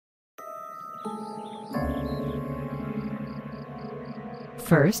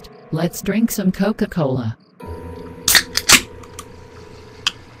First, let's drink some Coca-Cola.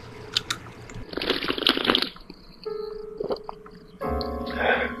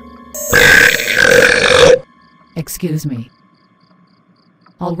 Excuse me.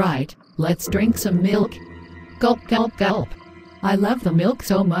 All right, let's drink some milk. Gulp, gulp, gulp. I love the milk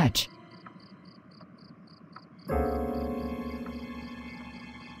so much.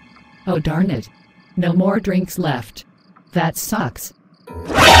 Oh darn it. No more drinks left. That sucks.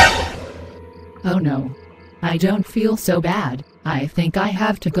 Oh no. I don't feel so bad. I think I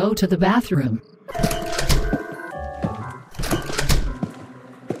have to go to the bathroom.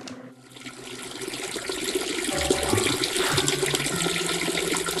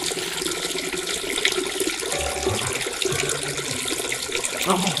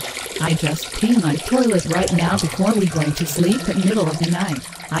 Oh, I just peed my toilet right now before we going to sleep in middle of the night.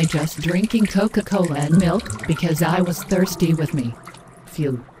 I just drinking Coca-Cola and milk because I was thirsty with me.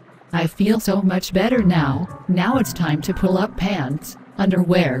 Phew. I feel so much better now. Now it's time to pull up pants,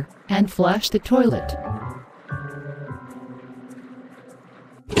 underwear, and flush the toilet.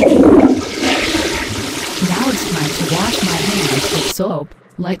 Now it's time to wash my hands with soap.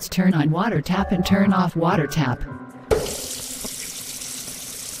 Let's turn on water tap and turn off water tap.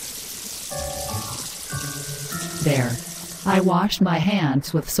 There. I washed my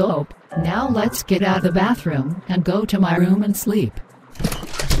hands with soap. Now let's get out of the bathroom and go to my room and sleep.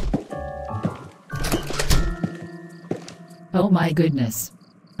 Oh my goodness.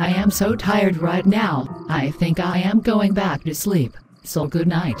 I am so tired right now. I think I am going back to sleep. So good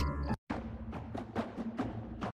night.